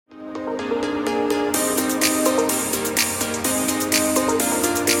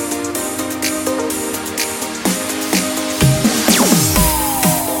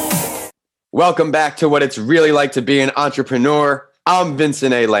Welcome back to What It's Really Like to Be an Entrepreneur. I'm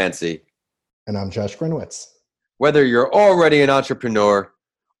Vincent A. Lancy. And I'm Josh Grinowitz. Whether you're already an entrepreneur,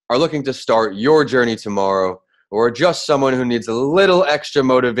 are looking to start your journey tomorrow, or are just someone who needs a little extra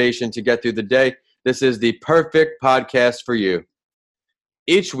motivation to get through the day, this is the perfect podcast for you.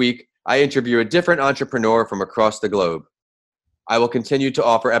 Each week, I interview a different entrepreneur from across the globe. I will continue to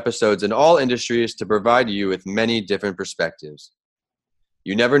offer episodes in all industries to provide you with many different perspectives.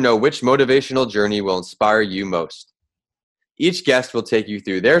 You never know which motivational journey will inspire you most. Each guest will take you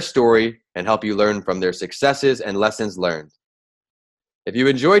through their story and help you learn from their successes and lessons learned. If you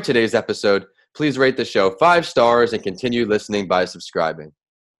enjoyed today's episode, please rate the show 5 stars and continue listening by subscribing.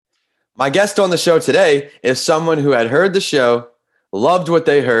 My guest on the show today is someone who had heard the show, loved what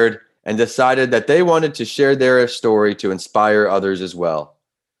they heard, and decided that they wanted to share their story to inspire others as well.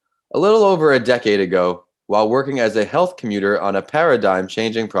 A little over a decade ago, while working as a health commuter on a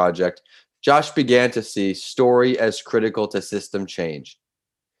paradigm-changing project, Josh began to see story as critical to system change.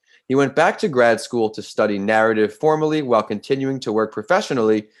 He went back to grad school to study narrative formally while continuing to work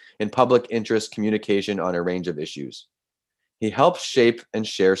professionally in public interest communication on a range of issues. He helps shape and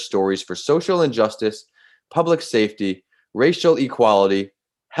share stories for social injustice, public safety, racial equality,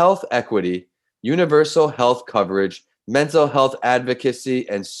 health equity, universal health coverage, mental health advocacy,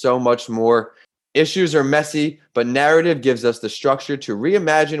 and so much more. Issues are messy, but narrative gives us the structure to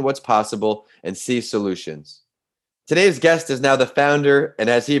reimagine what's possible and see solutions. Today's guest is now the founder and,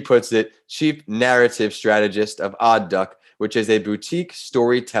 as he puts it, chief narrative strategist of Odd Duck, which is a boutique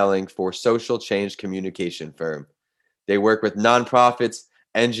storytelling for social change communication firm. They work with nonprofits,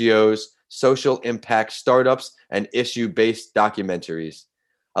 NGOs, social impact startups, and issue-based documentaries.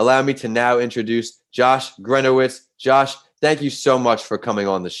 Allow me to now introduce Josh Grinowitz. Josh, thank you so much for coming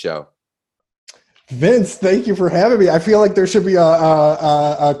on the show. Vince, thank you for having me. I feel like there should be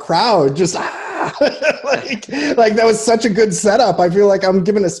a crowd just like that was such a good setup. I feel like I'm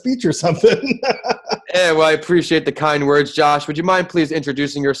giving a speech or something. Yeah, well, I appreciate the kind words, Josh. Would you mind please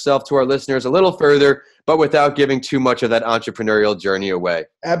introducing yourself to our listeners a little further, but without giving too much of that entrepreneurial journey away?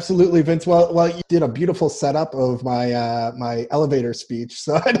 Absolutely, Vince. Well, you did a beautiful setup of my my elevator speech,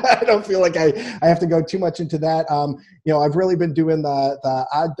 so I don't feel like I have to go too much into that. I've really been doing the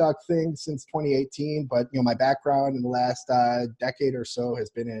Odd Duck thing since 2018, but my background in the last decade or so has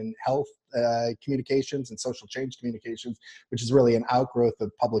been in health communications and social change communications, which is really an outgrowth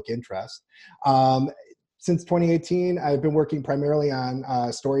of public interest. Since 2018, I've been working primarily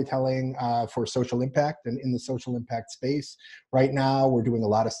on storytelling for social impact and in the social impact space. Right now, we're doing a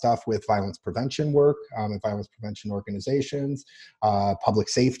lot of stuff with violence prevention work and violence prevention organizations, public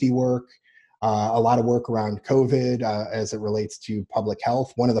safety work, a lot of work around COVID as it relates to public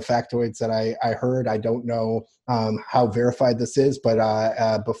health. One of the factoids that I heard, I don't know how verified this is, but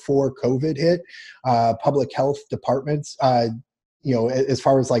before COVID hit, public health departments as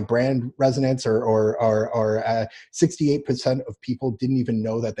far as like brand resonance or 68% of people didn't even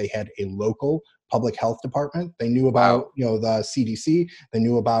know that they had a local public health department. They knew about, the CDC, they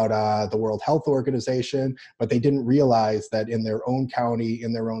knew about the World Health Organization, but they didn't realize that in their own county,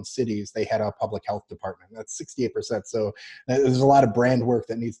 in their own cities, they had a public health department. That's 68%. So there's a lot of brand work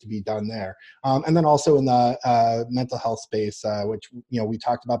that needs to be done there. And then also in the mental health space, which, we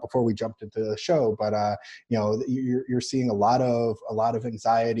talked about before we jumped into the show, but, you're seeing a lot of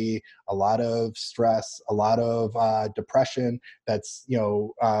anxiety, a lot of stress, a lot of depression that's,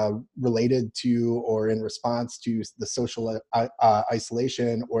 related to or in response to the social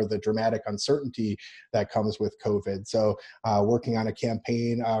isolation or the dramatic uncertainty that comes with COVID. So working on a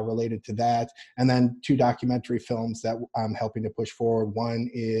campaign related to that. And then 2 documentary films that I'm helping to push forward. One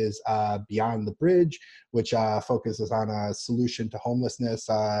is Beyond the Bridge, which focuses on a solution to homelessness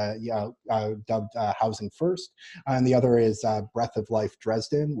dubbed Housing First. And the other is Breath of Life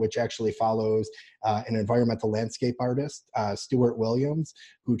Dresden, which actually follows an environmental landscape artist, Stuart Williams,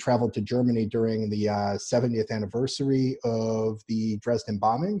 who traveled to Germany during the 70th anniversary of the Dresden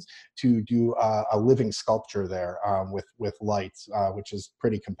bombings to do a living sculpture there with lights, which is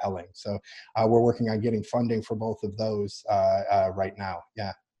pretty compelling. So we're working on getting funding for both of those right now.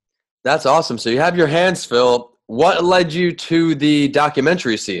 Yeah. That's awesome. So you have your hands full. What led you to the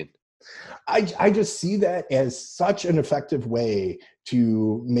documentary scene? I just see that as such an effective way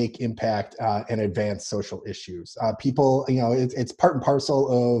to make impact and advance social issues. People, it's part and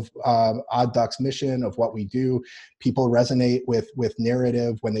parcel of Odd Duck's mission of what we do. People resonate with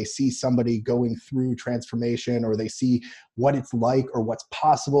narrative when they see somebody going through transformation, or they see what it's like or what's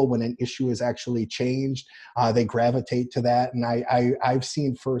possible when an issue is actually changed. They gravitate to that. And I've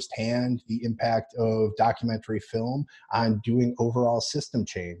seen firsthand the impact of documentary film on doing overall system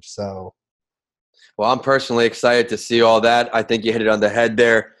change. So Well, I'm personally excited to see all that. I think you hit it on the head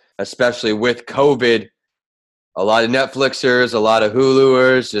there, especially with COVID. A lot of Netflixers, a lot of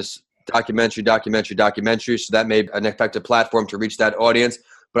Huluers, just documentary. So that may be an effective platform to reach that audience.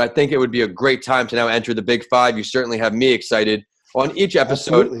 But I think it would be a great time to now enter the Big Five. You certainly have me excited. On each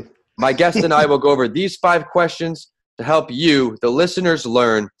episode, Absolutely. my guest and I will go over these 5 questions to help you, the listeners,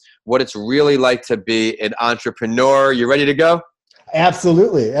 learn what it's really like to be an entrepreneur. You ready to go?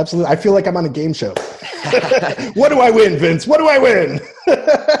 Absolutely. I feel like I'm on a game show. What do I win, Vince? What do I win?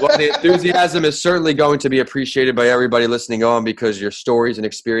 Well, the enthusiasm is certainly going to be appreciated by everybody listening on, because your stories and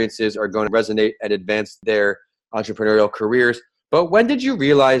experiences are going to resonate and advance their entrepreneurial careers. But when did you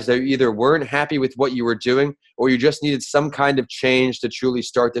realize that you either weren't happy with what you were doing, or you just needed some kind of change to truly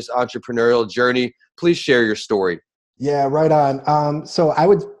start this entrepreneurial journey? Please share your story. Yeah, right on. So I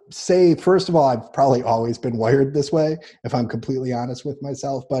would say, first of all, I've probably always been wired this way, if I'm completely honest with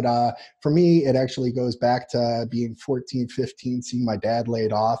myself. But for me, it actually goes back to being 14, 15, seeing my dad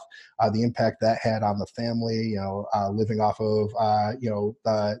laid off, the impact that had on the family, living off of,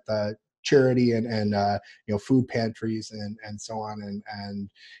 the charity and food pantries and so on. And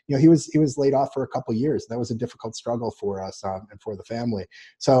he was laid off for a couple of years. That was a difficult struggle for us and for the family.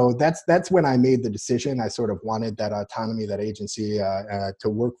 So that's when I made the decision. I sort of wanted that autonomy, that agency to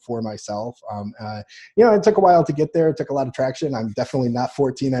work for myself. It took a while to get there. It took a lot of traction. I'm definitely not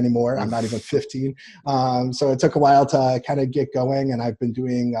 14 anymore. I'm not even 15. So it took a while to kind of get going. And I've been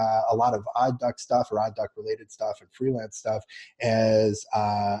doing a lot of Odd Duck stuff or Odd Duck related stuff and freelance stuff as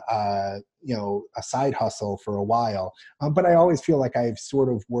a side hustle for a while. But I always feel like I've sort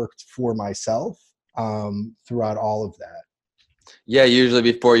of worked for myself throughout all of that. Yeah, usually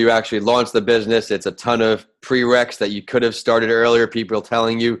before you actually launch the business, it's a ton of prereqs that you could have started earlier. People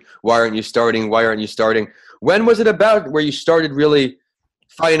telling you, why aren't you starting? When was it about where you started really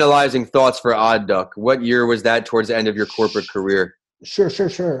finalizing thoughts for Odd Duck? What year was that towards the end of your corporate career? Sure.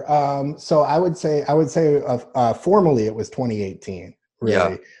 So I would say formally it was 2018, really.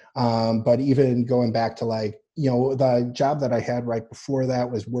 Yeah. But even going back to the job that I had right before that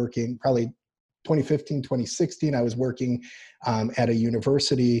was working probably 2015, 2016, I was working at a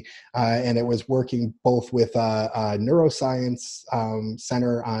university, and it was working both with a neuroscience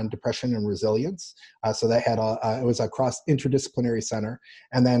center on depression and resilience. So that had it was a cross interdisciplinary center,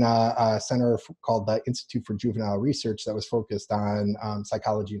 and then a center called the Institute for Juvenile Research that was focused on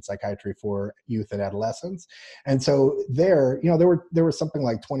psychology and psychiatry for youth and adolescents. And so there were something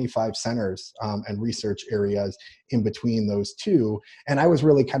like 25 centers and research areas in between those two. And I was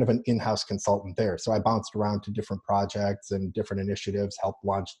really kind of an in-house consultant there. So I bounced around to different projects and different initiatives, helped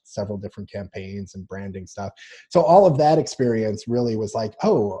launch several different campaigns and branding stuff. So all of that experience really was like,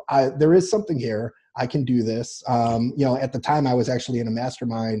 there is something here. I can do this. At the time I was actually in a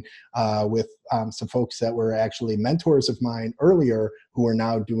mastermind with some folks that were actually mentors of mine earlier who are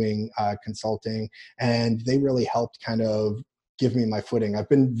now doing consulting. And they really helped kind of give me my footing. I've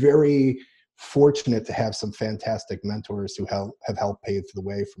been very fortunate to have some fantastic mentors who have helped pave the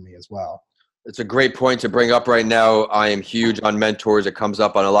way for me as well. It's a great point to bring up right now. I am huge on mentors. It comes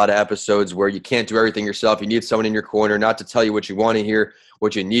up on a lot of episodes where you can't do everything yourself. You need someone in your corner, not to tell you what you want to hear,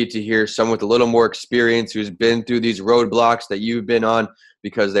 what you need to hear, someone with a little more experience who's been through these roadblocks that you've been on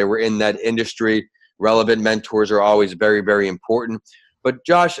because they were in that industry. Relevant mentors are always very, very important. But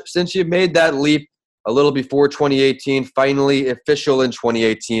Josh, since you made that leap a little before 2018, finally official in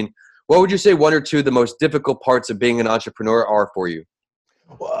 2018, what would you say one or two of the most difficult parts of being an entrepreneur are for you?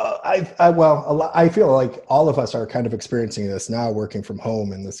 Well, I feel like all of us are kind of experiencing this now, working from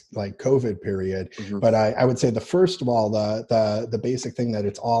home in this COVID period. Mm-hmm. But I would say the first of all, the basic thing that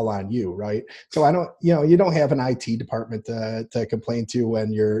it's all on you, right? So you don't have an IT department to complain to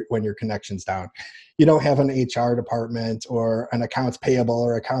when your connection's down. You don't have an HR department or an accounts payable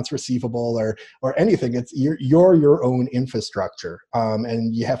or accounts receivable or anything. It's you're your own infrastructure,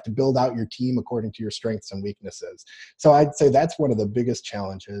 and you have to build out your team according to your strengths and weaknesses. So I'd say that's one of the biggest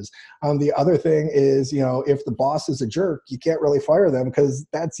challenges. The other thing is, if the boss is a jerk, you can't really fire them because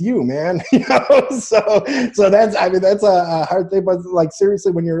that's you, man. So that's a hard thing. But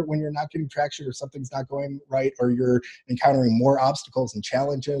seriously, when you're not getting traction or something's not going right, or you're encountering more obstacles and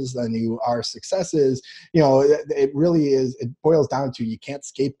challenges than you are successes, it really is, it boils down to, you can't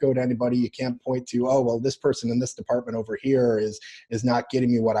scapegoat anybody. You can't point to, this person in this department over here is not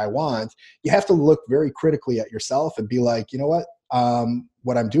getting me what I want. You have to look very critically at yourself and be like, you know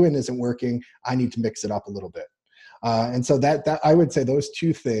what I'm doing isn't working. I need to mix it up a little bit. And so that I would say those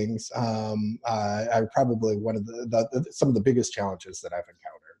two things are probably one of some of the biggest challenges that I've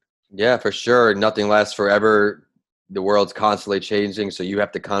encountered. Yeah, for sure. Nothing lasts forever. The world's constantly changing, so you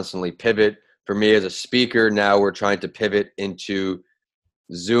have to constantly pivot, For me as a speaker, now we're trying to pivot into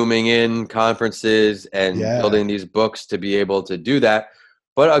zooming in conferences and Yeah. building these books to be able to do that.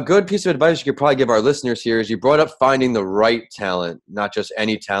 But a good piece of advice you could probably give our listeners here is you brought up finding the right talent, not just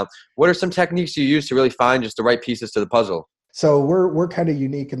any talent. What are some techniques you use to really find just the right pieces to the puzzle? So we're kind of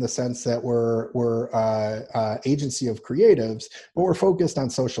unique in the sense that we're agency of creatives, but we're focused on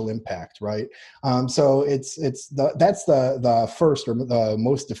social impact, right? So that's the first or the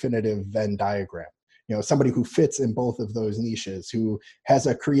most definitive Venn diagram. Somebody who fits in both of those niches, who has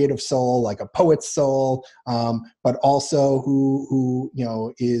a creative soul, like a poet's soul, but also who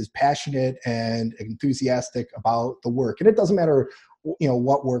is passionate and enthusiastic about the work. And it doesn't matter,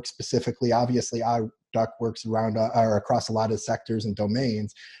 what work specifically. Obviously, Duck works around or across a lot of sectors and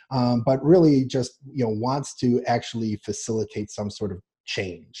domains, but really just wants to actually facilitate some sort of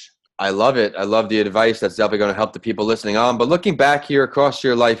change. I love it. I love the advice. That's definitely going to help the people listening on. But looking back here across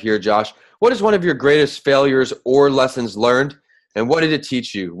your life here, Josh, what is one of your greatest failures or lessons learned? And what did it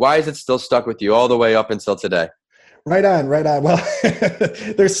teach you? Why is it still stuck with you all the way up until today? Right on, right on. Well,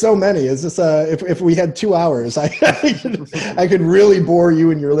 there's so many. Is this if we had 2 hours, I could really bore you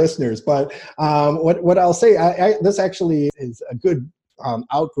and your listeners. But what I'll say, this actually is a good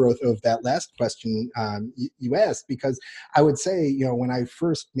outgrowth of that last question you asked, because I would say, when I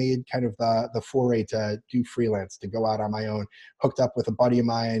first made kind of the foray to do freelance, to go out on my own, hooked up with a buddy of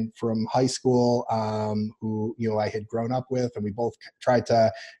mine from high school who I had grown up with, and we both tried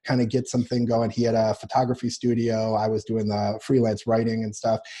to kind of get something going. He had a photography studio. I was doing the freelance writing and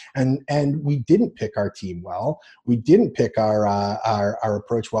stuff, and we didn't pick our team well. We didn't pick our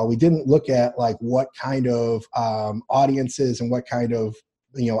approach well. We didn't look at like what kind of audiences and what kind of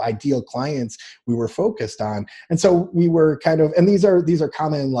ideal clients we were focused on. And so we were kind of, and these are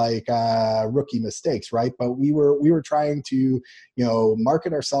common like rookie mistakes, right? But we were trying to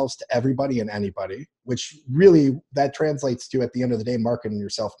market ourselves to everybody and anybody, which really that translates to, at the end of the day, marketing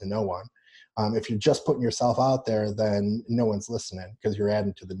yourself to no one. If you're just putting yourself out there, then no one's listening because you're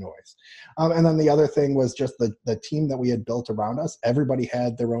adding to the noise. And then the other thing was just the team that we had built around us. Everybody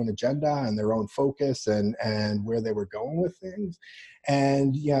had their own agenda and their own focus and where they were going with things.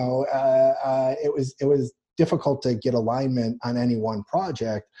 And it was difficult to get alignment on any one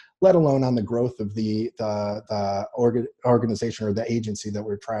project, let alone on the growth of the organization or the agency that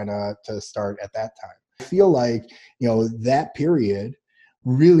we're trying to start at that time. I feel like that period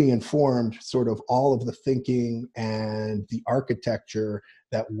really informed sort of all of the thinking and the architecture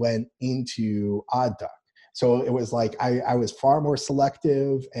that went into Odd Duck. So it was like I was far more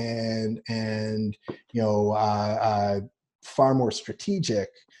selective and far more strategic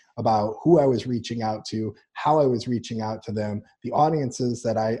about who I was reaching out to, how I was reaching out to them, the audiences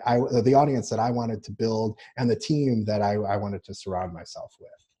that the audience that I wanted to build, and the team that I wanted to surround myself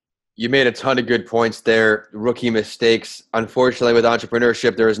with. You made a ton of good points there. Rookie mistakes. Unfortunately, with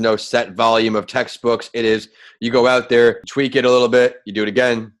entrepreneurship, there is no set volume of textbooks. It is, you go out there, tweak it a little bit, you do it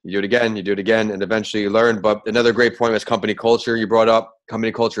again, you do it again, you do it again, and eventually you learn. But another great point was company culture. You brought up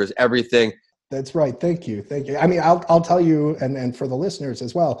company culture is everything. That's right. Thank you. Thank you. I mean, I'll tell you, and for the listeners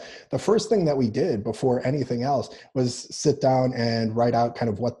as well, the first thing that we did before anything else was sit down and write out kind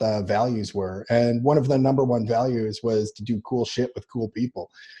of what the values were. And one of the number one values was to do cool shit with cool people.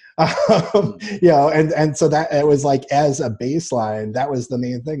 And so that it was like, as a baseline, that was the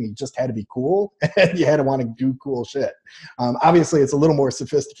main thing. You just had to be cool and you had to want to do cool shit. Obviously it's a little more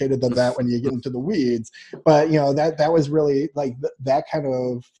sophisticated than that when you get into the weeds, but that was really like that kind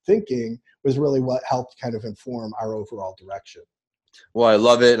of thinking was really what helped kind of inform our overall direction. Well, I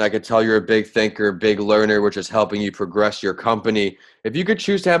love it. And I could tell you're a big thinker, big learner, which is helping you progress your company. If you could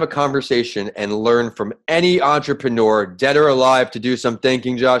choose to have a conversation and learn from any entrepreneur, dead or alive, to do some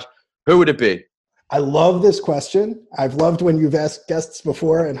thinking, Josh, who would it be? I love this question. I've loved when you've asked guests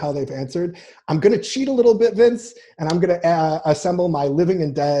before and how they've answered. I'm going to cheat a little bit, Vince, and I'm going to assemble my living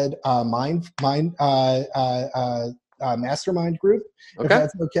and dead mastermind group, Okay. if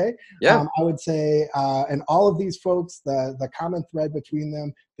that's okay. Yeah. I would say, and all of these folks, the common thread between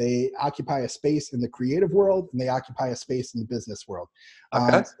them, they occupy a space in the creative world and they occupy a space in the business world.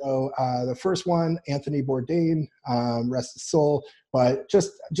 Okay. So the first one, Anthony Bourdain, rest his soul, but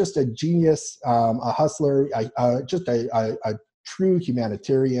just a genius, a hustler, just a true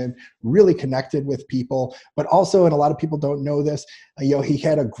humanitarian, really connected with people, but also, and a lot of people don't know this, he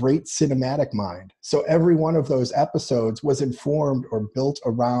had a great cinematic mind. So every one of those episodes was informed or built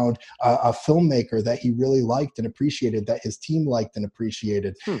around a filmmaker that he really liked and appreciated, that his team liked and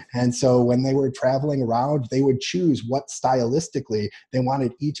appreciated. And so when they were traveling around, they would choose what stylistically they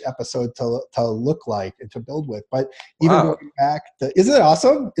wanted each episode to look like and to build with. But even going back to, isn't it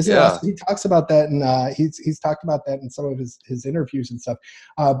awesome? Isn't it awesome? He talks about that, and he's talked about that in some of his interviews and stuff.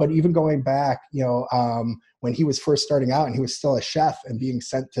 But even going back, when he was first starting out and he was still a chef and being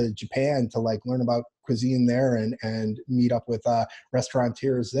sent to Japan to like learn about cuisine there and meet up with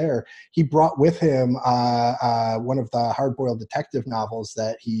restaurateurs there, he brought with him one of the hard-boiled detective novels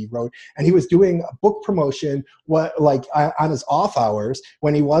that he wrote, and he was doing a book promotion on his off hours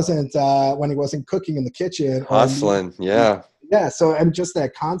when he wasn't cooking in the kitchen. Hustling, yeah. Yeah, so and just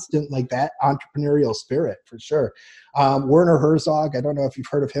that constant, like that entrepreneurial spirit for sure. Werner Herzog, I don't know if you've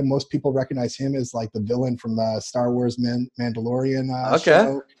heard of him. Most people recognize him as like the villain from the Star Wars Mandalorian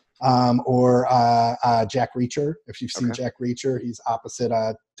show. Or Jack Reacher. If you've seen Jack Reacher, he's opposite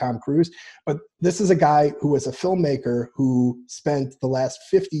Tom Cruise. But this is a guy who was a filmmaker who spent the last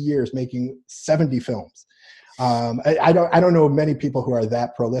 50 years making 70 films. I don't know many people who are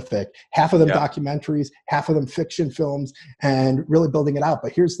that prolific. Half of them documentaries, half of them fiction films, and really building it out.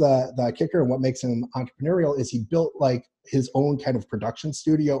 But here's the kicker, and what makes him entrepreneurial is he built like his own kind of production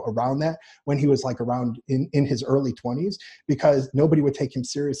studio around that when he was like around in his early 20s, because nobody would take him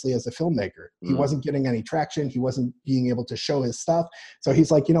seriously as a filmmaker. He wasn't getting any traction. He wasn't being able to show his stuff. So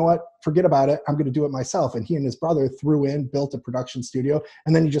he's like, you know what, forget about it. I'm going to do it myself. And he and his brother built a production studio,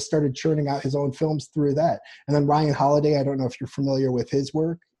 and then he just started churning out his own films through that. And then Ryan Holiday, I don't know if you're familiar with his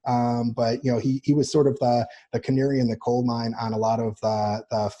work. But he was sort of the canary in the coal mine on a lot of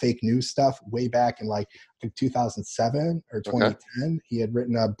the fake news stuff way back in like I think 2007 or 2010. Okay. He had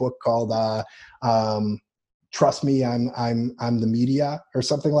written a book called Trust Me, I'm the Media, or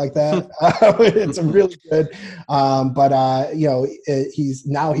something like that. It's a really good,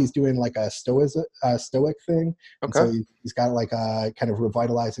 he's doing like a stoic thing. Okay. So he's got like a kind of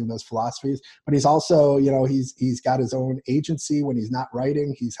revitalizing those philosophies, but he's also, he's got his own agency when he's not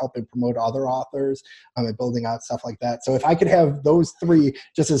writing. He's helping promote other authors and building out stuff like that. So if I could have those three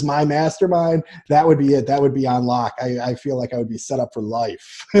just as my mastermind, that would be it. That would be on lock. I feel like I would be set up for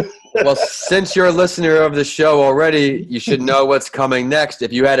life. Well, since you're a listener of the show already, you should know what's coming next.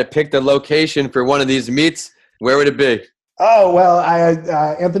 If you had to pick the location for one of these meets, where would it be? Oh, well,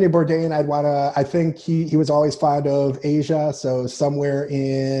 Anthony Bourdain, I think he was always fond of Asia. So somewhere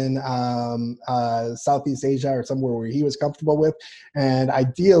in Southeast Asia or somewhere where he was comfortable with. And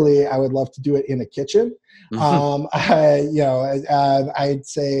ideally, I would love to do it in a kitchen. I'd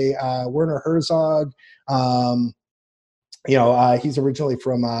say Werner Herzog. He's originally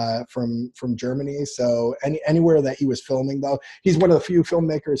from Germany. So anywhere that he was filming, though, he's one of the few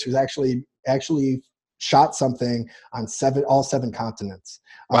filmmakers who's actually shot something on all seven continents.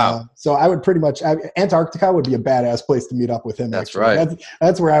 Wow. So I would pretty much, Antarctica would be a badass place to meet up with him. That's actually. Right.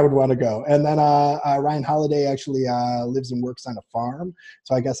 That's where I would want to go. And then Ryan Holiday actually lives and works on a farm.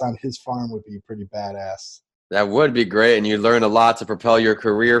 So I guess on his farm would be pretty badass. That would be great, and you learn a lot to propel your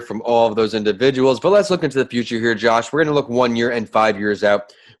career from all of those individuals. But let's look into the future here, Josh. We're going to look 1 year and 5 years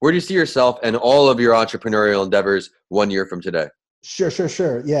out. Where do you see yourself and all of your entrepreneurial endeavors 1 year from today? Sure.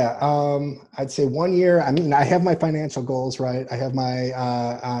 Yeah. I'd say 1 year. I mean, I have my financial goals, right? I have my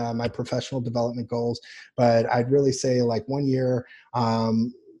my professional development goals, but I'd really say like 1 year.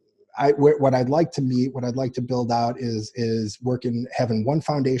 What I'd like to build out is having one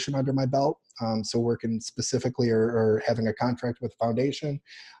foundation under my belt. So working specifically or having a contract with a foundation,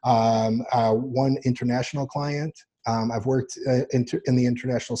 one international client. I've worked in the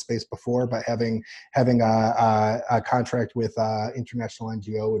international space before, but having a contract with international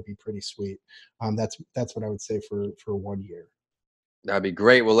NGO would be pretty sweet. That's what I would say for 1 year. That'd be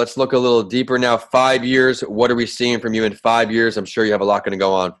great. Well, let's look a little deeper now. 5 years. What are we seeing from you in 5 years? I'm sure you have a lot going to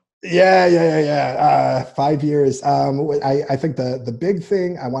go on. Yeah. 5 years. I think the big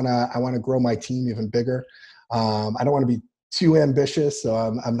thing, I want to grow my team even bigger. I don't want to be too ambitious, so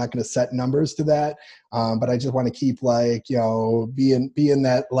I'm not going to set numbers to that. But I just want to keep being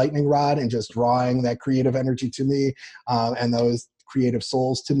that lightning rod and just drawing that creative energy to me, and those creative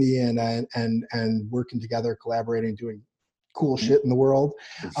souls to me, and working together, collaborating, doing cool shit in the world.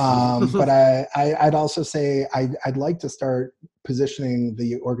 But I'd also say I'd like to start positioning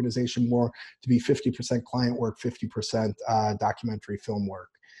the organization more to be 50% client work, 50% documentary film work,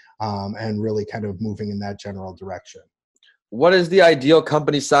 and really kind of moving in that general direction. What is the ideal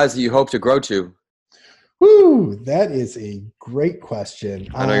company size that you hope to grow to? Whew, that is a great question.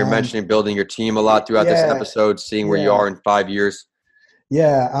 I know you're mentioning building your team a lot throughout this Yeah, episode, seeing where you yeah, are in 5 years.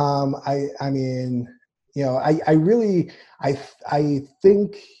 yeah. I mean, I really, I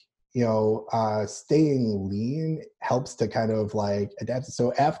think, staying lean helps to kind of like adapt.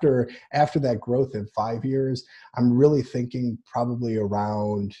 So after that growth in 5 years, I'm really thinking probably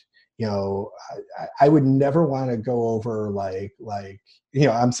around, I would never want to go over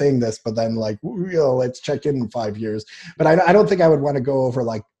I'm saying this, but then like, let's check in 5 years. But I don't think I would want to go over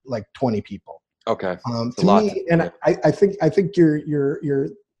like 20 people. Okay. It's a To lot. me, and Yeah. I think you're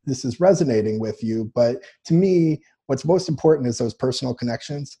this is resonating with you, but to me, what's most important is those personal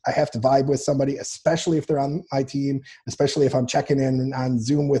connections. I have to vibe with somebody, especially if they're on my team, especially if I'm checking in on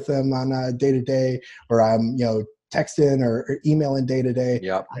Zoom with them on a day to day, or I'm texting or emailing day to day.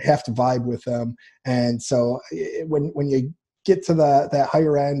 Yep. I have to vibe with them, and so when you get to that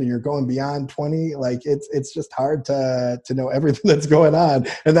higher end and you're going beyond 20, like it's just hard to know everything that's going on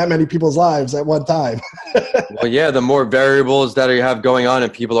in that many people's lives at one time. Well, yeah, the more variables that you have going on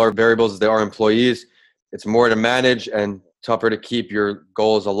and people are variables as they are employees, it's more to manage and tougher to keep your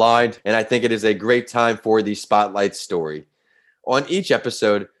goals aligned. And I think it is a great time for the Spotlight story. On each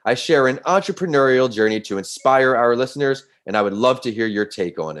episode, I share an entrepreneurial journey to inspire our listeners, and I would love to hear your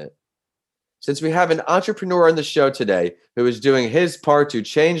take on it. Since we have an entrepreneur on the show today who is doing his part to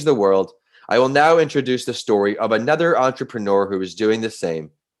change the world, I will now introduce the story of another entrepreneur who is doing the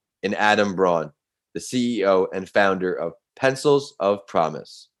same, in Adam Braun, the CEO and founder of Pencils of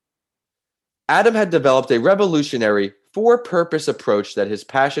Promise. Adam had developed a revolutionary for-purpose approach that his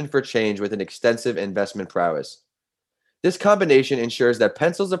passion for change with an extensive investment prowess. This combination ensures that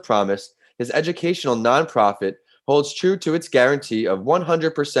Pencils of Promise, his educational nonprofit, holds true to its guarantee of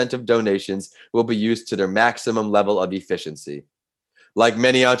 100% of donations will be used to their maximum level of efficiency. Like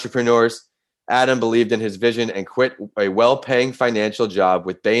many entrepreneurs, Adam believed in his vision and quit a well-paying financial job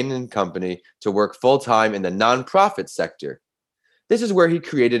with Bain and Company to work full-time in the nonprofit sector. This is where he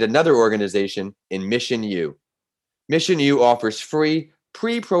created another organization in Mission U. Mission U offers free,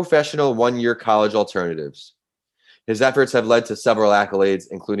 pre-professional one-year college alternatives. His efforts have led to several accolades,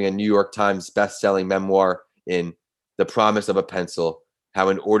 including a New York Times best-selling memoir in The Promise of a Pencil, How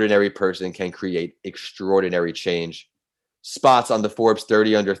an Ordinary Person Can Create Extraordinary Change, spots on the Forbes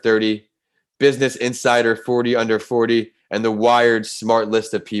 30 Under 30, Business Insider 40 Under 40, and the Wired Smart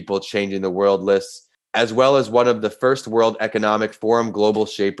List of People Changing the World lists, as well as one of the first World Economic Forum Global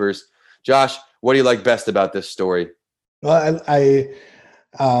Shapers. Josh, what do you like best about this story? Well,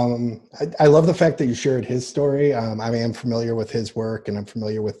 I love the fact that you shared his story. I mean, I'm familiar with his work and I'm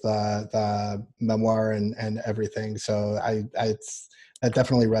familiar with the memoir and everything. So that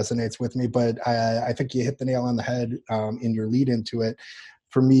definitely resonates with me. But I think you hit the nail on the head in your lead into it.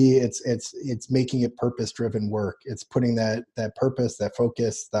 For me, it's making it purpose-driven work. It's putting that purpose, that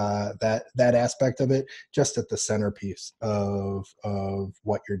focus, that aspect of it just at the centerpiece of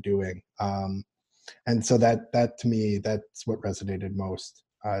what you're doing. And so that to me, that's what resonated most,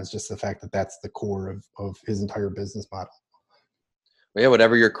 is just the fact that that's the core of his entire business model. Yeah,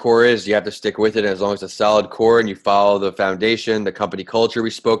 whatever your core is, you have to stick with it. As long as it's a solid core and you follow the foundation, the company culture we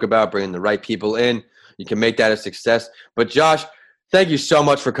spoke about, bringing the right people in, you can make that a success. But Josh, thank you so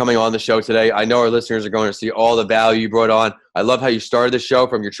much for coming on the show today. I know our listeners are going to see all the value you brought on. I love how you started the show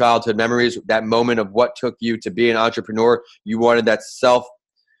from your childhood memories, that moment of what took you to be an entrepreneur. You wanted that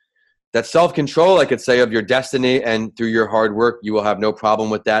self-control, I could say, of your destiny, and through your hard work, you will have no problem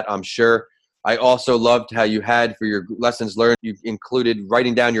with that, I'm sure. I also loved how you had, for your lessons learned, you included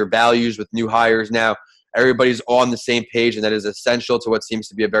writing down your values with new hires now. Everybody's on the same page, and that is essential to what seems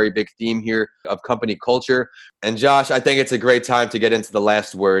to be a very big theme here of company culture. And Josh, I think it's a great time to get into the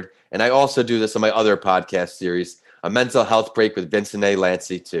last word. And I also do this on my other podcast series, A Mental Health Break with Vincent A.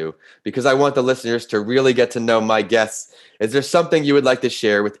 Lancy, too, because I want the listeners to really get to know my guests. Is there something you would like to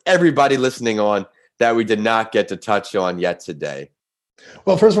share with everybody listening on that we did not get to touch on yet today?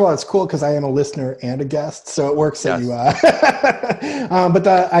 Well, first of all, it's cool because I am a listener and a guest, so it works that Yes. you. But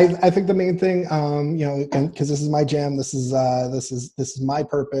I think the main thing, and because this is my jam, this is my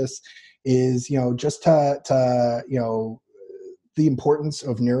purpose, is just to the importance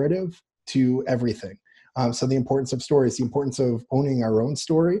of narrative to everything. So the importance of stories, the importance of owning our own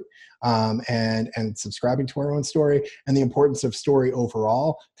story, and subscribing to our own story, and the importance of story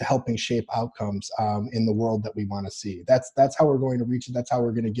overall to helping shape outcomes in the world that we want to see. That's how we're going to reach it. That's how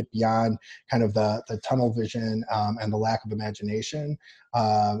we're going to get beyond kind of the tunnel vision and the lack of imagination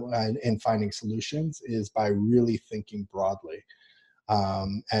in finding solutions, is by really thinking broadly.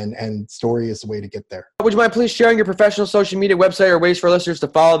 And story is the way to get there. Would you mind please sharing your professional social media website or ways for listeners to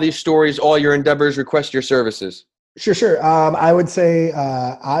follow these stories, all your endeavors, request your services? Sure. I would say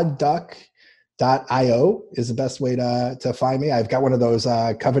oddduck.io is the best way to find me. I've got one of those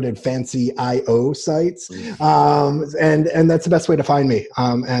coveted fancy IO sites, and that's the best way to find me.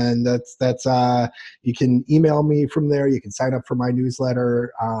 And that's you can email me from there. You can sign up for my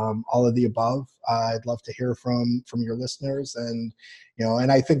newsletter. All of the above. I'd love to hear from your listeners, and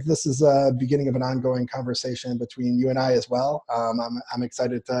and I think this is a beginning of an ongoing conversation between you and I as well. I'm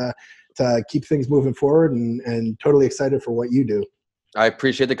excited to keep things moving forward, and totally excited for what you do. I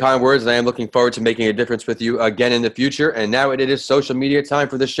appreciate the kind words, and I am looking forward to making a difference with you again in the future. And now it is social media time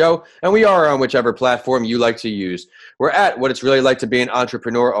for the show, and we are on whichever platform you like to use. We're at What It's Really Like to Be an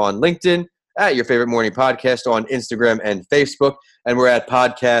Entrepreneur on LinkedIn, at Your Favorite Morning Podcast on Instagram and Facebook, and we're at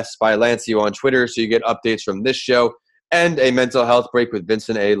Podcasts by Lancey on Twitter, so you get updates from this show and a mental health break with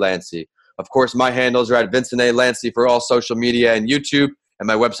Vincent A. Lancey. Of course, my handles are at Vincent A. Lancey for all social media and YouTube, and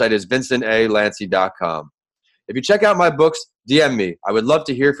my website is vincentalancey.com. If you check out my books, DM me. I would love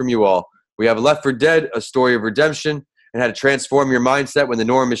to hear from you all. We have Left for Dead, A Story of Redemption, and How to Transform Your Mindset When the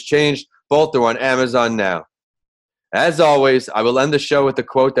Norm is Changed. Both are on Amazon now. As always, I will end the show with a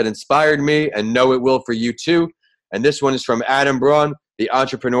quote that inspired me and know it will for you too. And this one is from Adam Braun, the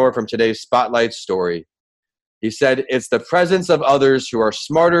entrepreneur from today's Spotlight story. He said, "It's the presence of others who are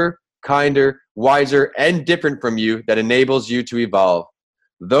smarter, kinder, wiser, and different from you that enables you to evolve.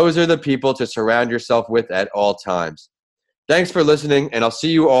 Those are the people to surround yourself with at all times." Thanks for listening, and I'll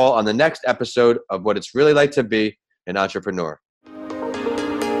see you all on the next episode of What It's Really Like to Be an Entrepreneur.